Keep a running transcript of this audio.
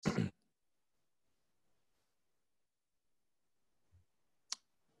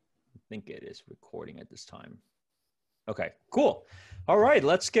think it is recording at this time. Okay, cool. All right,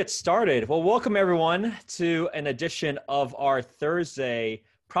 let's get started. Well, welcome everyone to an edition of our Thursday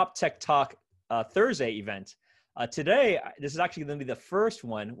Prop Tech Talk Thursday event. Today, this is actually going to be the first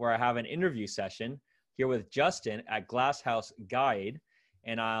one where I have an interview session here with Justin at Glass House Guide.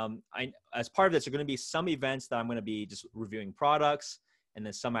 And as part of this, there are going to be some events that I'm going to be just reviewing products, and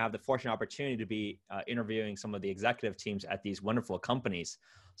then some I have the fortunate opportunity to be interviewing some of the executive teams at these wonderful companies.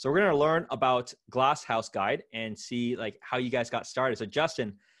 So we're going to learn about Glass House Guide and see like how you guys got started. So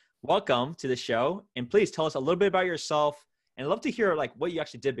Justin, welcome to the show, and please tell us a little bit about yourself. And I'd love to hear like what you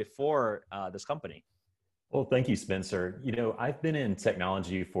actually did before this company. Well, thank you, Spencer. You know, I've been in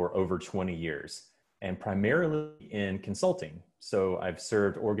technology for over 20 years and primarily in consulting. So I've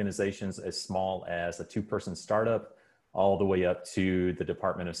served organizations as small as a 2-person startup all the way up to the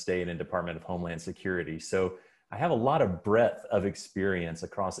Department of State and Department of Homeland Security. So I have a lot of breadth of experience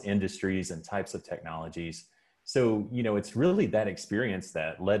across industries and types of technologies. So, you know, it's really that experience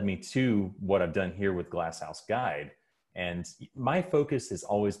that led me to what I've done here with Glass House Guide. And my focus has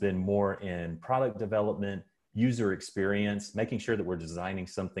always been more in product development, user experience, making sure that we're designing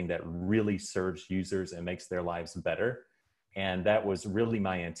something that really serves users and makes their lives better. And that was really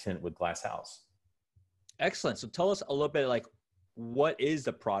my intent with Glass House. Excellent. So tell us a little bit like, what is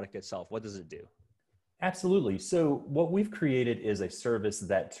the product itself? What does it do? Absolutely. So what we've created is a service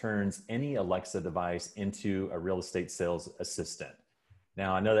that turns any Alexa device into a real estate sales assistant.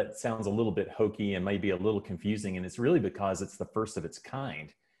 Now, I know that sounds a little bit hokey and maybe a little confusing, and it's really because it's the first of its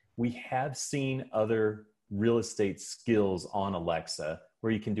kind. We have seen other real estate skills on Alexa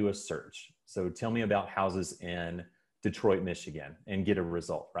where you can do a search. So tell me about houses in Detroit, Michigan, and get a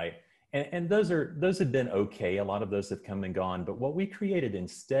result, right? And those have been okay. A lot of those have come and gone. But what we created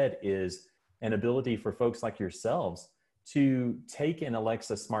instead is an ability for folks like yourselves to take an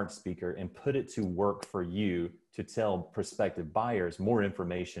Alexa smart speaker and put it to work for you to tell prospective buyers more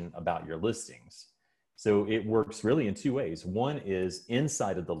information about your listings. So it works really in 2 ways. One is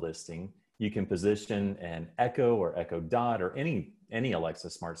inside of the listing, you can position an Echo or Echo Dot or any Alexa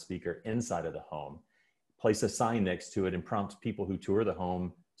smart speaker inside of the home, place a sign next to it and prompt people who tour the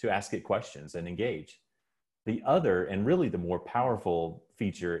home to ask it questions and engage. The other, and really the more powerful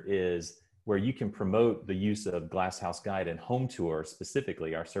feature, is where you can promote the use of Glass House Guide and Home Tour,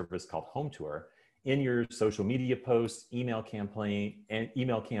 specifically our service called Home Tour, in your social media posts, email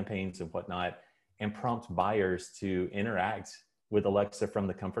campaigns and whatnot, and prompt buyers to interact with Alexa from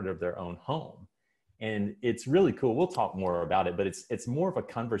the comfort of their own home. And it's really cool. We'll talk more about it, but it's more of a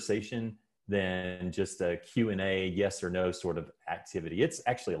conversation than just a Q&A, yes or no sort of activity. It's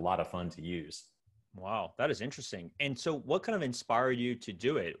actually a lot of fun to use. Wow, that is interesting. And so what kind of inspired you to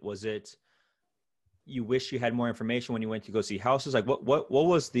do it? Was it you wish you had more information when you went to go see houses? Like what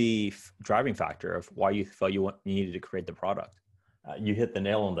was the driving factor of why you felt you needed to create the product? You hit the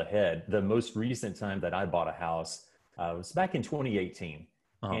nail on the head. The most recent time that I bought a house was back in 2018.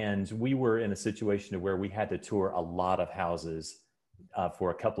 Uh-huh. And we were in a situation where we had to tour a lot of houses for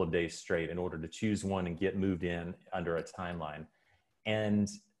a couple of days straight in order to choose one and get moved in under a timeline. And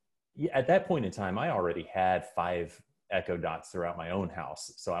at that point in time, I already had 5 Echo Dots throughout my own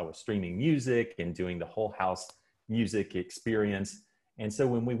house. So I was streaming music and doing the whole house music experience. And so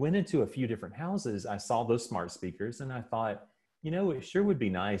when we went into a few different houses, I saw those smart speakers and I thought, you know, it sure would be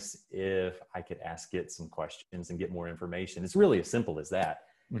nice if I could ask it some questions and get more information. It's really as simple as that.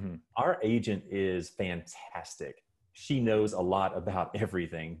 Mm-hmm. Our agent is fantastic. She knows a lot about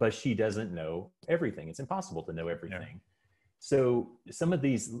everything, but she doesn't know everything. It's impossible to know everything. Yeah. So some of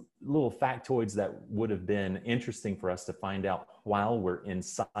these little factoids that would have been interesting for us to find out while we're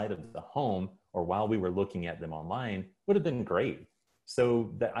inside of the home or while we were looking at them online would have been great.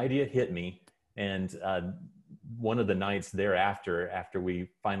 So the idea hit me. And one of the nights thereafter, after we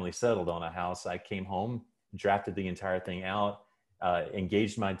finally settled on a house, I came home, drafted the entire thing out,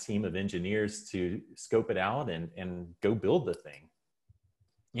 engaged my team of engineers to scope it out and go build the thing.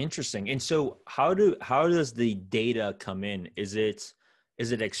 Interesting. And so how does the data come in? Is it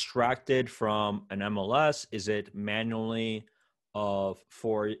extracted from an MLS? Is it manually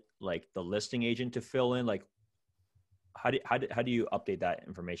for like the listing agent to fill in? Like how do you update that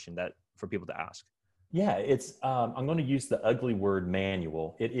information that for people to ask? Yeah, it's I'm going to use the ugly word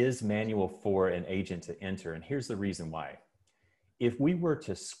manual. It is manual for an agent to enter. And here's the reason why. If we were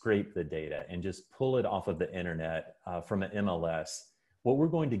to scrape the data and just pull it off of the internet from an MLS, what we're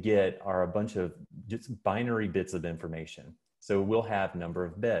going to get are a bunch of just binary bits of information. So we'll have number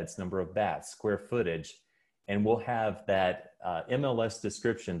of beds, number of baths, square footage, and we'll have that MLS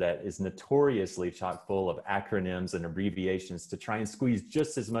description that is notoriously chock full of acronyms and abbreviations to try and squeeze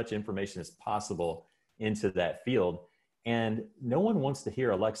just as much information as possible into that field. And no one wants to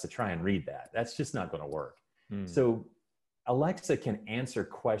hear Alexa try and read that. That's just not going to work. So Alexa can answer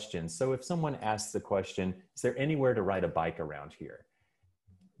questions. So if someone asks the question, is there anywhere to ride a bike around here?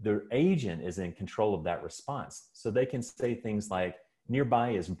 The agent is in control of that response. So they can say things like,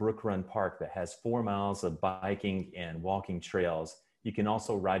 nearby is Brook Run Park that has 4 miles of biking and walking trails. You can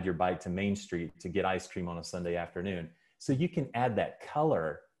also ride your bike to Main Street to get ice cream on a Sunday afternoon. So you can add that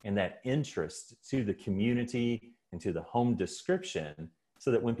color and that interest to the community and to the home description so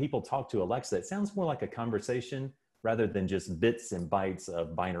that when people talk to Alexa, it sounds more like a conversation rather than just bits and bytes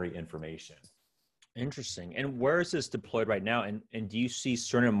of binary information. Interesting. And where is this deployed right now? And do you see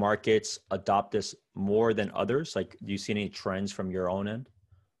certain markets adopt this more than others? Like, do you see any trends from your own end?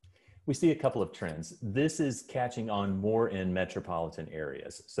 We see a couple of trends. This is catching on more in metropolitan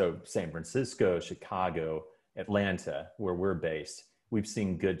areas. So San Francisco, Chicago, Atlanta, where we're based, we've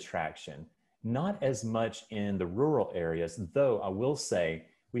seen good traction. Not as much in the rural areas, though I will say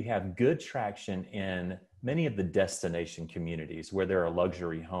we have good traction in many of the destination communities where there are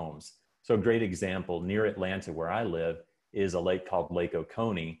luxury homes. So a great example near Atlanta where I live is a lake called Lake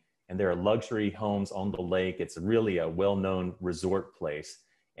Oconee, and there are luxury homes on the lake. It's really a well-known resort place.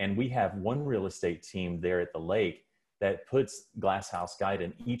 And we have one real estate team there at the lake that puts Glass House Guide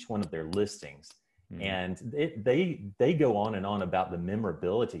in each one of their listings. And they go on and on about the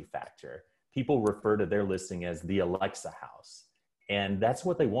memorability factor. People refer to their listing as the Alexa house. And that's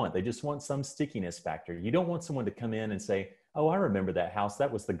what they want. They just want some stickiness factor. You don't want someone to come in and say, oh, I remember that house.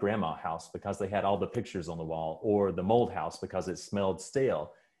 That was the grandma house because they had all the pictures on the wall, or the mold house because it smelled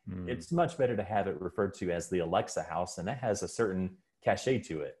stale. It's much better to have it referred to as the Alexa house, and that has a certain cachet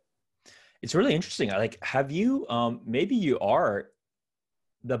to it. It's really interesting. Like, have you, maybe you are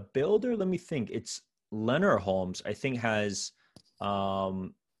the builder, let me think. It's Lennar Homes, I think, has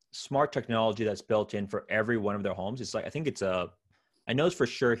smart technology that's built in for every one of their homes. It's like, I think it's I know it's for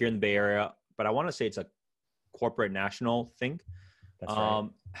sure here in the Bay Area, but I want to say it's a corporate national thing. That's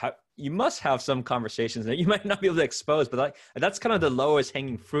right. You must have some conversations that you might not be able to expose, but like, that's kind of the lowest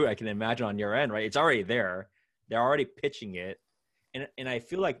hanging fruit I can imagine on your end, right? It's already there. They're already pitching it. And I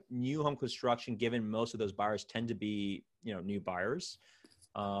feel like new home construction, given most of those buyers tend to be, new buyers,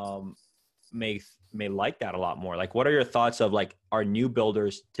 may like that a lot more. Like, what are your thoughts of, like, are new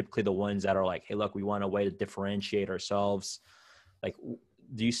builders typically the ones that are like, hey, look, we want a way to differentiate ourselves? Like,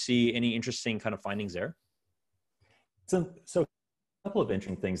 do you see any interesting kind of findings there? So a couple of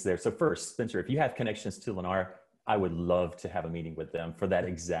interesting things there. So first, Spencer, if you have connections to Lennar, I would love to have a meeting with them for that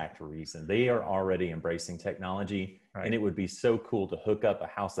exact reason. They are already embracing technology, right? And it would be so cool to hook up a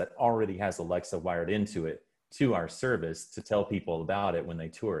house that already has Alexa wired into it to our service to tell people about it when they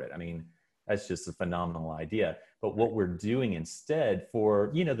tour it. I mean, that's just a phenomenal idea. But what we're doing instead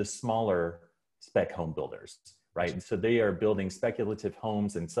for, the smaller spec home builders, right? So they are building speculative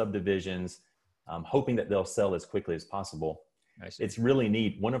homes and subdivisions, hoping that they'll sell as quickly as possible. It's really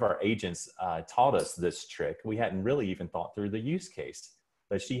neat. One of our agents taught us this trick. We hadn't really even thought through the use case,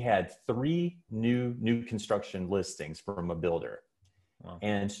 but she had 3 new construction listings from a builder. Wow.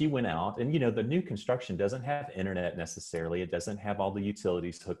 And she went out and, the new construction doesn't have internet necessarily. It doesn't have all the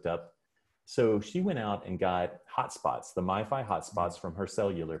utilities hooked up. So she went out and got hotspots, the MiFi hotspots from her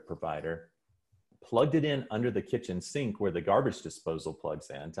cellular provider, plugged it in under the kitchen sink where the garbage disposal plugs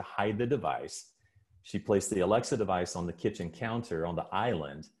in to hide the device. She placed the Alexa device on the kitchen counter on the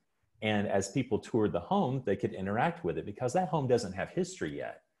island. And as people toured the home, they could interact with it because that home doesn't have history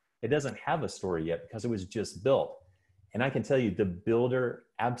yet. It doesn't have a story yet because it was just built. And I can tell you the builder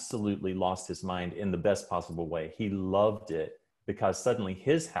absolutely lost his mind in the best possible way. He loved it because suddenly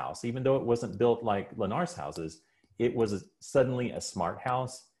his house, even though it wasn't built like Lennar's houses, it was suddenly a smart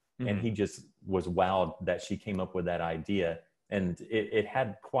house. And he just was wowed that she came up with that idea. And it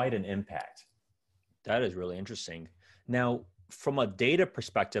had quite an impact. That is really interesting. Now, from a data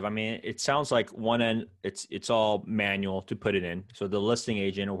perspective, I mean, it sounds like one end, it's all manual to put it in. So the listing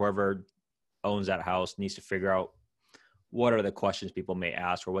agent or whoever owns that house needs to figure out what are the questions people may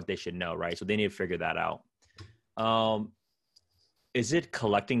ask or what they should know, right? So they need to figure that out. Is it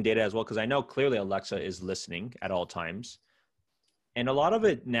collecting data as well? Because I know clearly Alexa is listening at all times. And a lot of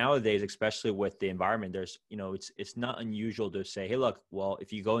it nowadays, especially with the environment, there's, it's not unusual to say, hey, look, well,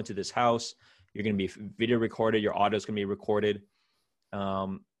 if you go into this house, you're going to be video recorded, your audio is going to be recorded.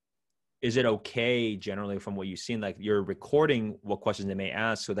 Is it okay generally from what you've seen, like you're recording what questions they may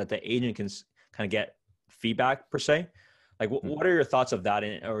ask so that the agent can kind of get feedback per se? Like what are your thoughts of that?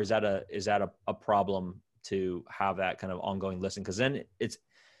 Or is that a problem to have that kind of ongoing listening? Because then it's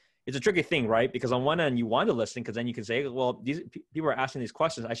a tricky thing, right? Because on one end you want to listen, because then you can say, well, these people are asking these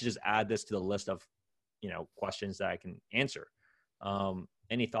questions, I should just add this to the list of, questions that I can answer.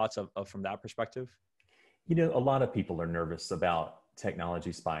 Any thoughts of from that perspective? A lot of people are nervous about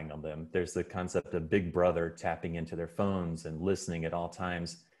technology spying on them. There's the concept of Big Brother tapping into their phones and listening at all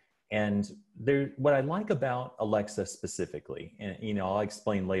times. And what I like about Alexa specifically, and I'll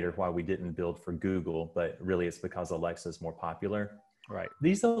explain later why we didn't build for Google, but really it's because Alexa is more popular. Right.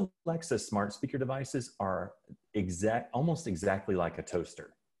 These Alexa smart speaker devices are almost exactly like a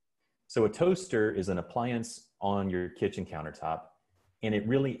toaster. So a toaster is an appliance on your kitchen countertop, and it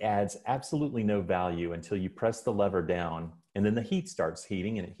really adds absolutely no value until you press the lever down, and then the heat starts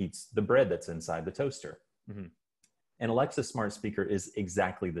heating and it heats the bread that's inside the toaster. Mm-hmm. And Alexa smart speaker is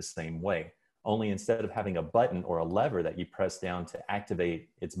exactly the same way, only instead of having a button or a lever that you press down to activate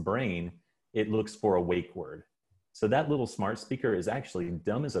its brain, it looks for a wake word. So that little smart speaker is actually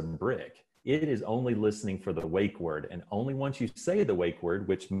dumb as a brick. It is only listening for the wake word. And only once you say the wake word,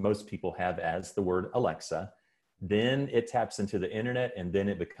 which most people have as the word Alexa, then it taps into the internet and then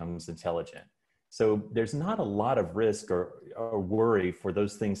it becomes intelligent. So there's not a lot of risk or worry for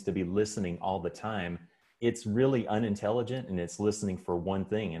those things to be listening all the time. It's really unintelligent and it's listening for one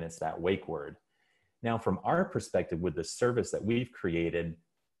thing, and it's that wake word. Now, from our perspective with the service that we've created,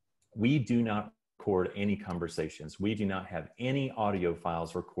 we do not record any conversations. We do not have any audio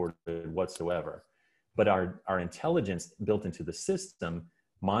files recorded whatsoever. But our intelligence built into the system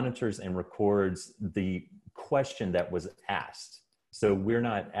monitors and records the question that was asked. So we're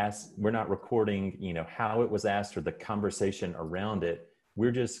not recording, how it was asked or the conversation around it.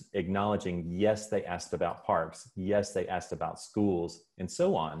 We're just acknowledging, yes, they asked about parks. Yes, they asked about schools, and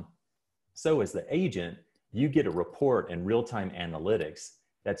so on. So as the agent, you get a report and real-time analytics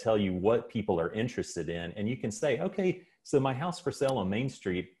that tell you what people are interested in. And you can say, okay, so my house for sale on Main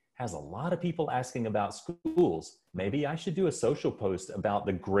Street has a lot of people asking about schools. Maybe I should do a social post about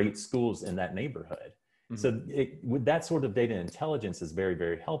the great schools in that neighborhood. Mm-hmm. So with that sort of data intelligence is very,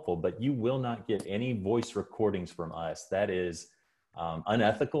 very helpful, but you will not get any voice recordings from us. That is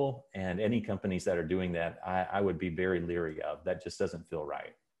unethical, and any companies that are doing that, I would be very leery of. That just doesn't feel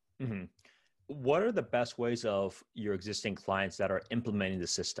right. Mm-hmm. What are the best ways of your existing clients that are implementing the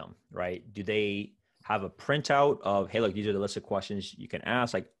system, right? Do they have a printout of, hey, look, these are the list of questions you can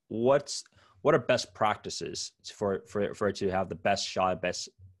ask? Like, what are best practices for it to have the best shot, best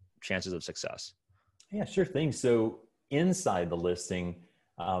chances of success? Yeah, sure thing. So inside the listing,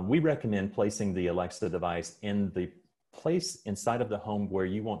 we recommend placing the Alexa device in the place inside of the home where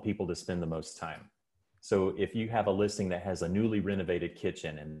you want people to spend the most time. So if you have a listing that has a newly renovated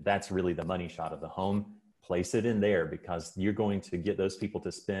kitchen and that's really the money shot of the home, place it in there, because you're going to get those people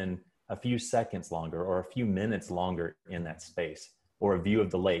to spend a few seconds longer or a few minutes longer in that space. Or a view of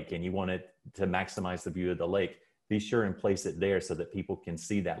the lake, and you want it to maximize the view of the lake, be sure and place it there so that people can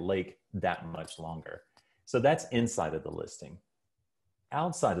see that lake that much longer. So that's inside of the listing.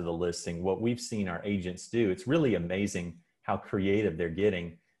 Outside of the listing, what we've seen our agents do, it's really amazing how creative they're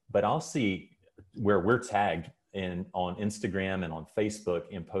getting. But I'll see where we're tagged on Instagram and on Facebook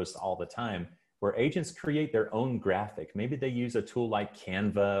in posts all the time, where agents create their own graphic. Maybe they use a tool like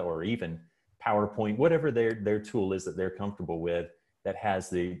Canva or even PowerPoint, whatever their tool is that they're comfortable with, that has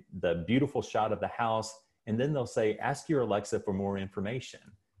the beautiful shot of the house. And then they'll say, ask your Alexa for more information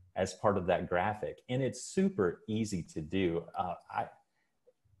as part of that graphic. And it's super easy to do.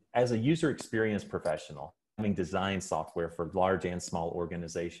 As a user experience professional, having designed software for large and small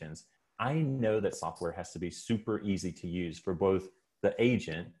organizations, I know that software has to be super easy to use for both the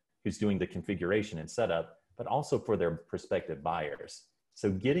agent who's doing the configuration and setup, but also for their prospective buyers.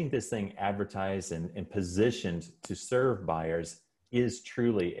 So getting this thing advertised and positioned to serve buyers is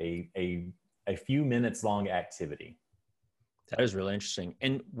truly a few minutes long activity. That is really interesting.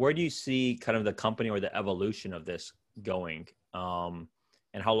 And where do you see kind of the company or the evolution of this going?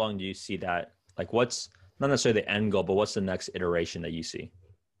 And how long do you see that? Like, what's not necessarily the end goal, but what's the next iteration that you see?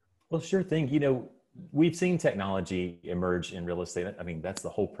 Well, sure thing. We've seen technology emerge in real estate. I mean, that's the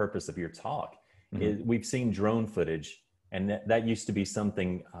whole purpose of your talk. Mm-hmm. We've seen drone footage, and that used to be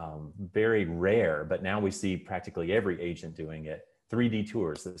something very rare, but now we see practically every agent doing it. 3D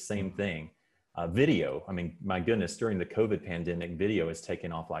tours, the same thing. Video, I mean, my goodness, during the COVID pandemic, video has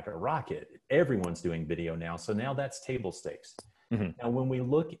taken off like a rocket. Everyone's doing video now. So now that's table stakes. Mm-hmm. Now, when we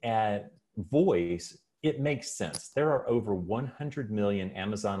look at voice, it makes sense. There are over 100 million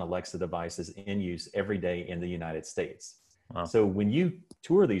Amazon Alexa devices in use every day in the United States. Wow. So when you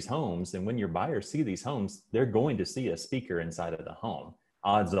tour these homes and when your buyers see these homes, they're going to see a speaker inside of the home.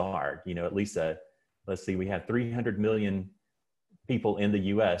 Odds are, at least a let's see, we have 300 million people in the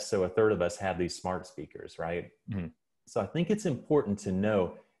US, so a third of us have these smart speakers, right? Mm-hmm. So I think it's important to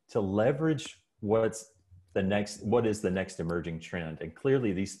know to leverage what is the next emerging trend. And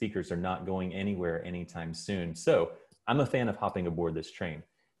clearly these speakers are not going anywhere anytime soon. So I'm a fan of hopping aboard this train.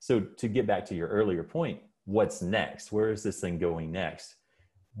 So to get back to your earlier point, what's next? Where is this thing going next?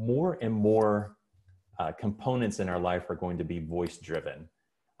 More and more components in our life are going to be voice driven.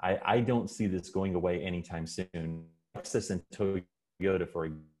 I don't see this going away anytime soon. Lexus and Toyota, for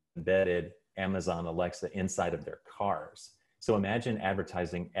embedded Amazon Alexa inside of their cars. So imagine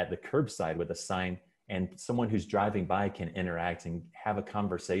advertising at the curbside with a sign, and someone who's driving by can interact and have a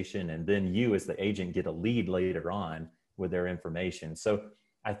conversation. And then you as the agent get a lead later on with their information. So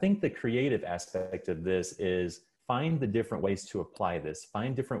I think the creative aspect of this is find the different ways to apply this,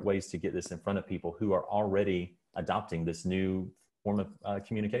 find different ways to get this in front of people who are already adopting this new form of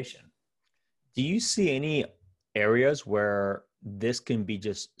communication. Do you see any areas where this can be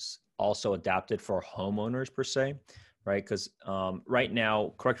just also adapted for homeowners per se, right? Because right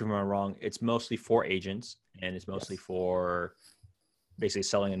now, correct me if I'm wrong, it's mostly for agents and it's mostly for basically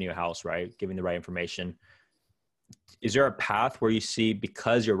selling a new house, right? Giving the right information. Is there a path where you see,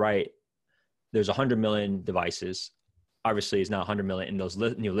 because you're right, there's 100 million devices. Obviously, it's not 100 million in those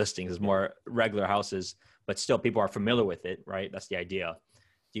new listings. It's more regular houses, but still people are familiar with it, right? That's the idea.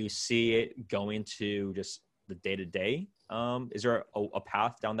 Do you see it going to just the day-to-day? Is there a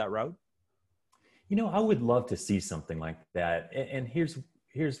path down that road? You know, I would love to see something like that. And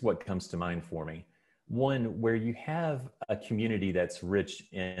here's what comes to mind for me. One, where you have a community that's rich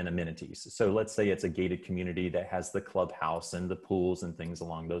in amenities. So let's say it's a gated community that has the clubhouse and the pools and things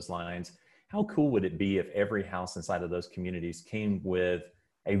along those lines. How cool would it be if every house inside of those communities came with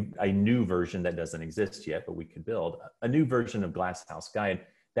a new version that doesn't exist yet, but we could build a new version of Glass House Guide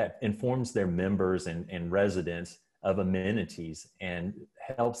that informs their members and residents of amenities and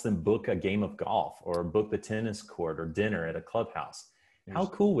helps them book a game of golf or book the tennis court or dinner at a clubhouse. How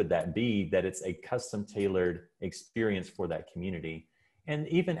cool would that be that it's a custom tailored experience for that community? And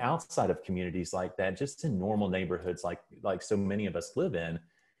even outside of communities like that, just in normal neighborhoods like so many of us live in,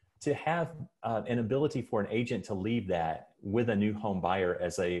 to have an ability for an agent to leave that with a new home buyer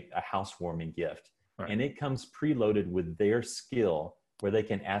as a housewarming gift. Right. And it comes preloaded with their skill where they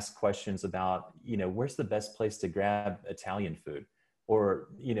can ask questions about, where's the best place to grab Italian food? Or,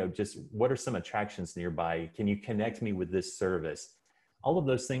 just what are some attractions nearby? Can you connect me with this service? All of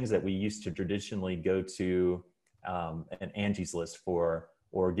those things that we used to traditionally go to an Angie's List for,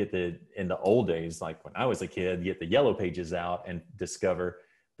 or in the old days, like when I was a kid, get the yellow pages out and discover,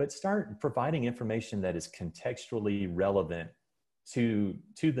 but start providing information that is contextually relevant to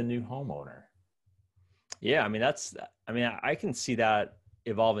the new homeowner. Yeah. I can see that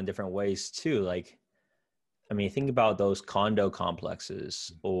evolve in different ways too. Like, think about those condo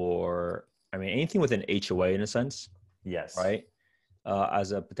complexes or, anything with an HOA in a sense. Yes. Right.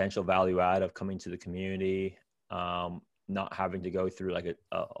 As a potential value add of coming to the community, not having to go through like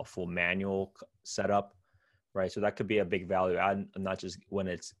a full manual setup. Right. So that could be a big value add, not just when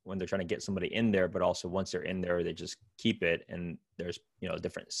they're trying to get somebody in there, but also once they're in there, they just keep it. And there's, a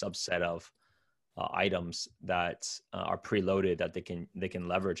different subset of items that are preloaded that they can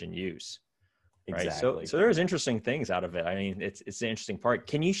leverage and use. Right. Exactly. So there's interesting things out of it. It's the interesting part.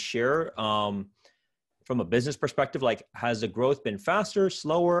 Can you share from a business perspective, like has the growth been faster,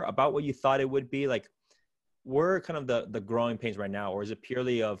 slower, about what you thought it would be? Like, where are kind of the growing pains right now? Or is it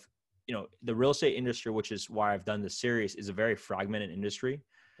purely of, the real estate industry, which is why I've done this series, is a very fragmented industry,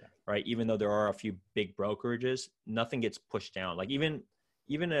 right? Even though there are a few big brokerages, nothing gets pushed down. Like even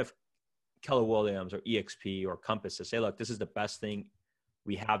if Keller Williams or EXP or Compass to say, look, this is the best thing.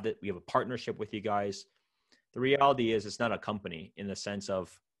 We have a partnership with you guys. The reality is it's not a company in the sense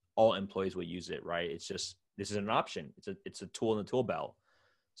of all employees will use it, right? It's just, this is an option. It's a tool in the tool belt.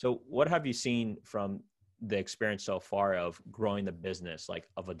 So what have you seen from the experience so far of growing the business, like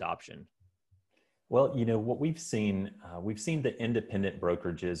of adoption? Well, what we've seen the independent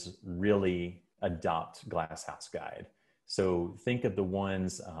brokerages really adopt Glass House Guide. So think of the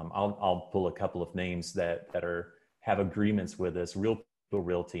ones, I'll pull a couple of names that have agreements with us. Real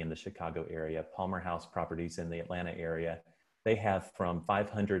Realty in the Chicago area, Palmer House Properties in the Atlanta area. They have from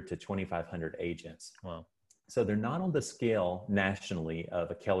 500 to 2,500 agents. Wow. So they're not on the scale nationally of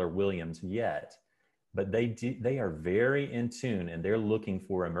a Keller Williams yet, but they are very in tune and they're looking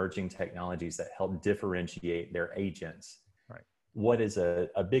for emerging technologies that help differentiate their agents. Right. What is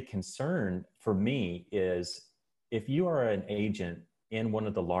a big concern for me is if you are an agent in one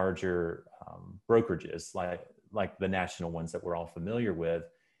of the larger brokerages, like the national ones that we're all familiar with,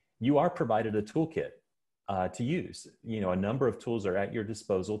 you are provided a toolkit. to use. A number of tools are at your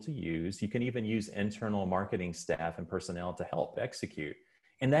disposal to use. You can even use internal marketing staff and personnel to help execute.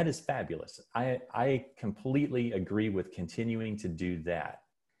 And that is fabulous. I completely agree with continuing to do that.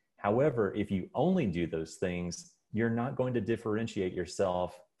 However, if you only do those things, you're not going to differentiate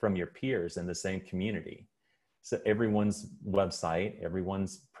yourself from your peers in the same community. So everyone's website,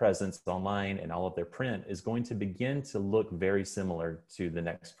 everyone's presence online, and all of their print is going to begin to look very similar to the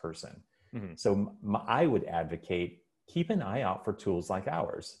next person. Mm-hmm. So I would advocate, keep an eye out for tools like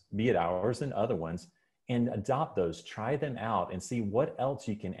ours, be it ours and other ones, and adopt those, try them out and see what else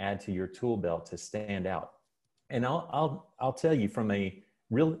you can add to your tool belt to stand out. And I'll tell you from a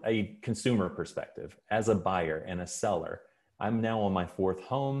consumer perspective, as a buyer and a seller, I'm now on my 4th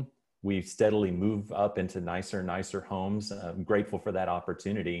home. We've steadily moved up into nicer homes. I'm grateful for that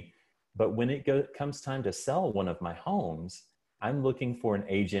opportunity. But when it comes time to sell one of my homes, I'm looking for an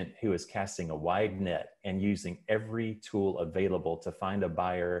agent who is casting a wide net and using every tool available to find a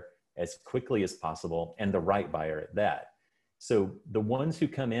buyer as quickly as possible, and the right buyer at that. So the ones who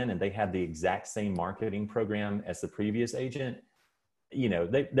come in and they have the exact same marketing program as the previous agent,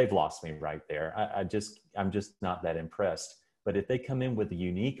 they've lost me right there. I'm just not that impressed. But if they come in with a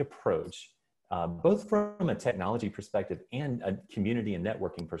unique approach, both from a technology perspective and a community and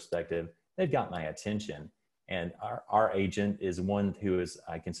networking perspective, they've got my attention. And our agent is one who is,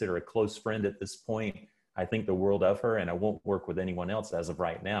 I consider, a close friend at this point. I think the world of her, and I won't work with anyone else as of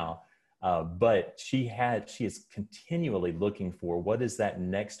right now. But she is continually looking for what is that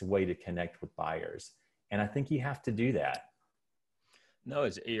next way to connect with buyers. And I think you have to do that. No,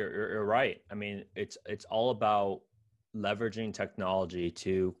 you're right. I mean, it's all about leveraging technology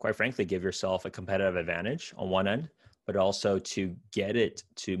to, quite frankly, give yourself a competitive advantage on one end, but also to get it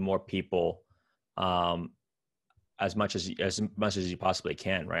to more people as much as you possibly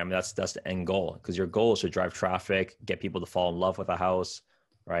can, right? I mean, that's the end goal, because your goal is to drive traffic, get people to fall in love with a house,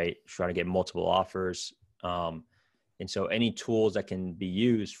 right? Trying to get multiple offers. And so any tools that can be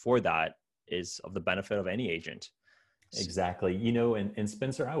used for that is of the benefit of any agent. Exactly. And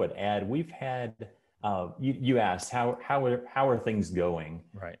Spencer, I would add, we've had, you asked how are things going?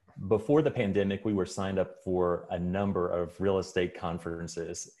 Right. Before the pandemic, we were signed up for a number of real estate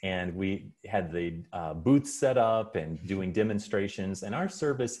conferences, and we had the booths set up and doing demonstrations. And our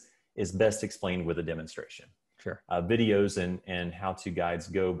service is best explained with a demonstration. Sure. Videos and how-to guides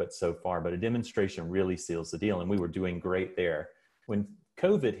go, but a demonstration really seals the deal. And we were doing great there. When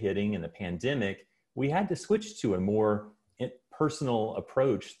COVID hitting and the pandemic, we had to switch to a more personal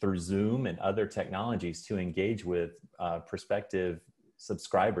approach through Zoom and other technologies to engage with prospective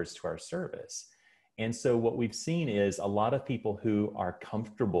subscribers to our service. And so what we've seen is a lot of people who are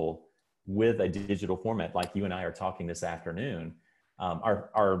comfortable with a digital format, like you and I are talking this afternoon,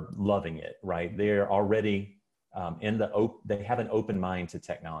 are loving it, right? They're already they have an open mind to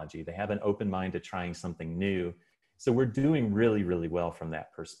technology. They have an open mind to trying something new. So we're doing really, really well from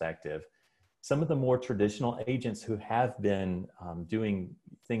that perspective. Some of the more traditional agents who have been doing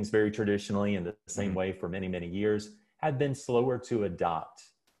things very traditionally in the same way for many, many years have been slower to adopt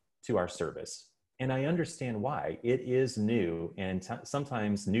to our service. And I understand why. It is new, and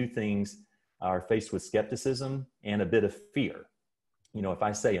sometimes new things are faced with skepticism and a bit of fear. If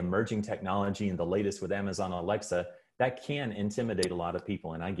I say emerging technology and the latest with Amazon Alexa, that can intimidate a lot of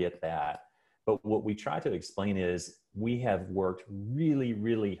people, and I get that. But what we try to explain is we have worked really,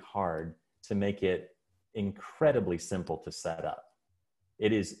 really hard to make it incredibly simple to set up.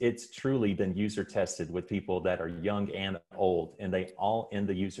 It's truly been user tested with people that are young and old, and they all end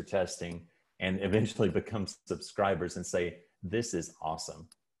the user testing and eventually become subscribers and say, this is awesome.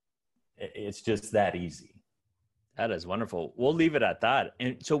 It's just that easy. That is wonderful. We'll leave it at that.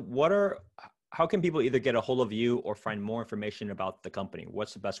 And so how can people either get a hold of you or find more information about the company?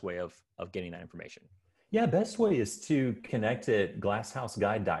 What's the best way of getting that information? Yeah, best way is to connect at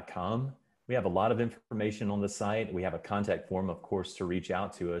glasshouseguide.com. We have a lot of information on the site. We have a contact form, of course, to reach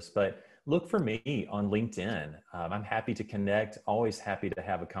out to us, but look for me on LinkedIn. I'm happy to connect, always happy to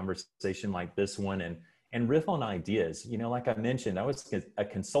have a conversation like this one and riff on ideas. Like I mentioned, I was a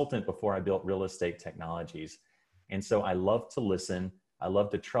consultant before I built Real Estate Technologies. And so I love to listen. I love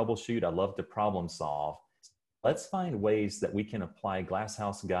to troubleshoot. I love to problem solve. Let's find ways that we can apply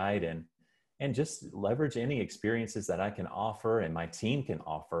Glasshouse Guide and just leverage any experiences that I can offer and my team can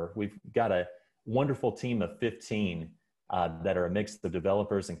offer. We've got a wonderful team of 15 that are a mix of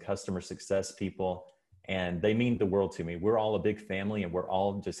developers and customer success people, and they mean the world to me. We're all a big family, and we're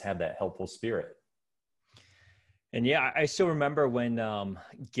all just have that helpful spirit. And yeah, I still remember when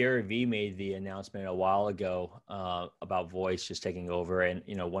Gary Vee made the announcement a while ago about voice just taking over. And,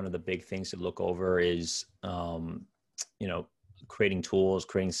 one of the big things to look over is, you know, creating tools,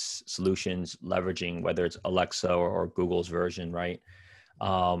 creating solutions, leveraging whether it's Alexa or Google's version, right?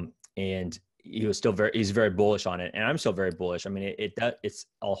 And he's very bullish on it. And I'm still very bullish. I mean, it's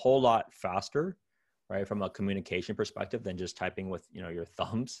a whole lot faster, right? From a communication perspective than just typing with, your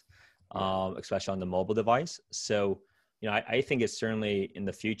thumbs. Especially on the mobile device. So, I think it's certainly in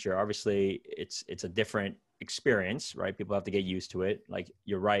the future. Obviously, it's a different experience, right? People have to get used to it. Like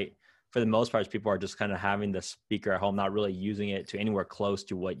you're right. For the most part, people are just kind of having the speaker at home, not really using it to anywhere close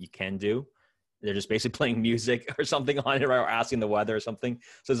to what you can do. They're just basically playing music or something on it, right? Or asking the weather or something.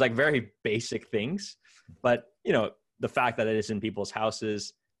 So it's like very basic things. But, the fact that it is in people's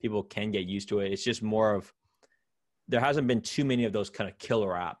houses, people can get used to it. It's just more of, there hasn't been too many of those kind of killer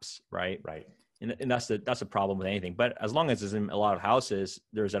apps, right? Right. And that's the problem with anything. But as long as it's in a lot of houses,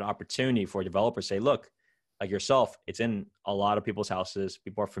 there's an opportunity for developers to say, look, like yourself, it's in a lot of people's houses.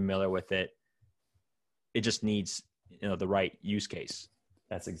 People are familiar with it. It just needs, the right use case.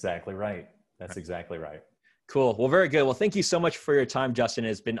 That's exactly right. That's exactly right. Cool. Well, very good. Well, thank you so much for your time, Justin.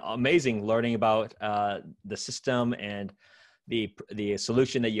 It's been amazing learning about the system and the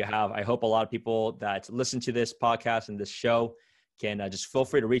solution that you have. I hope a lot of people that listen to this podcast and this show can just feel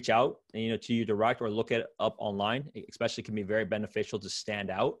free to reach out, to you direct or look it up online. It especially can be very beneficial to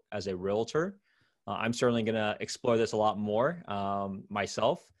stand out as a realtor. I'm certainly going to explore this a lot more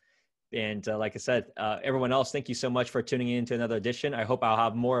myself. And like I said, everyone else, thank you so much for tuning in to another edition. I hope I'll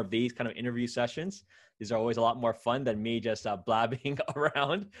have more of these kind of interview sessions. These are always a lot more fun than me just blabbing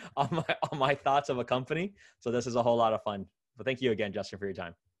around on my thoughts of a company. So this is a whole lot of fun. But thank you again, Justin, for your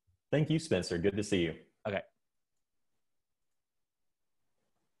time. Thank you, Spencer. Good to see you. Okay.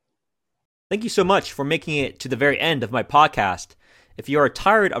 Thank you so much for making it to the very end of my podcast. If you are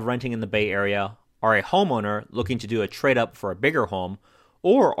tired of renting in the Bay Area, are a homeowner looking to do a trade up for a bigger home,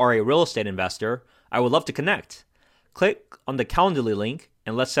 or are a real estate investor, I would love to connect. Click on the Calendly link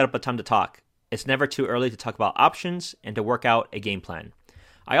and let's set up a time to talk. It's never too early to talk about options and to work out a game plan.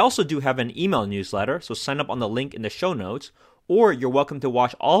 I also do have an email newsletter, so sign up on the link in the show notes, or you're welcome to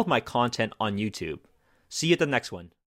watch all of my content on YouTube. See you at the next one.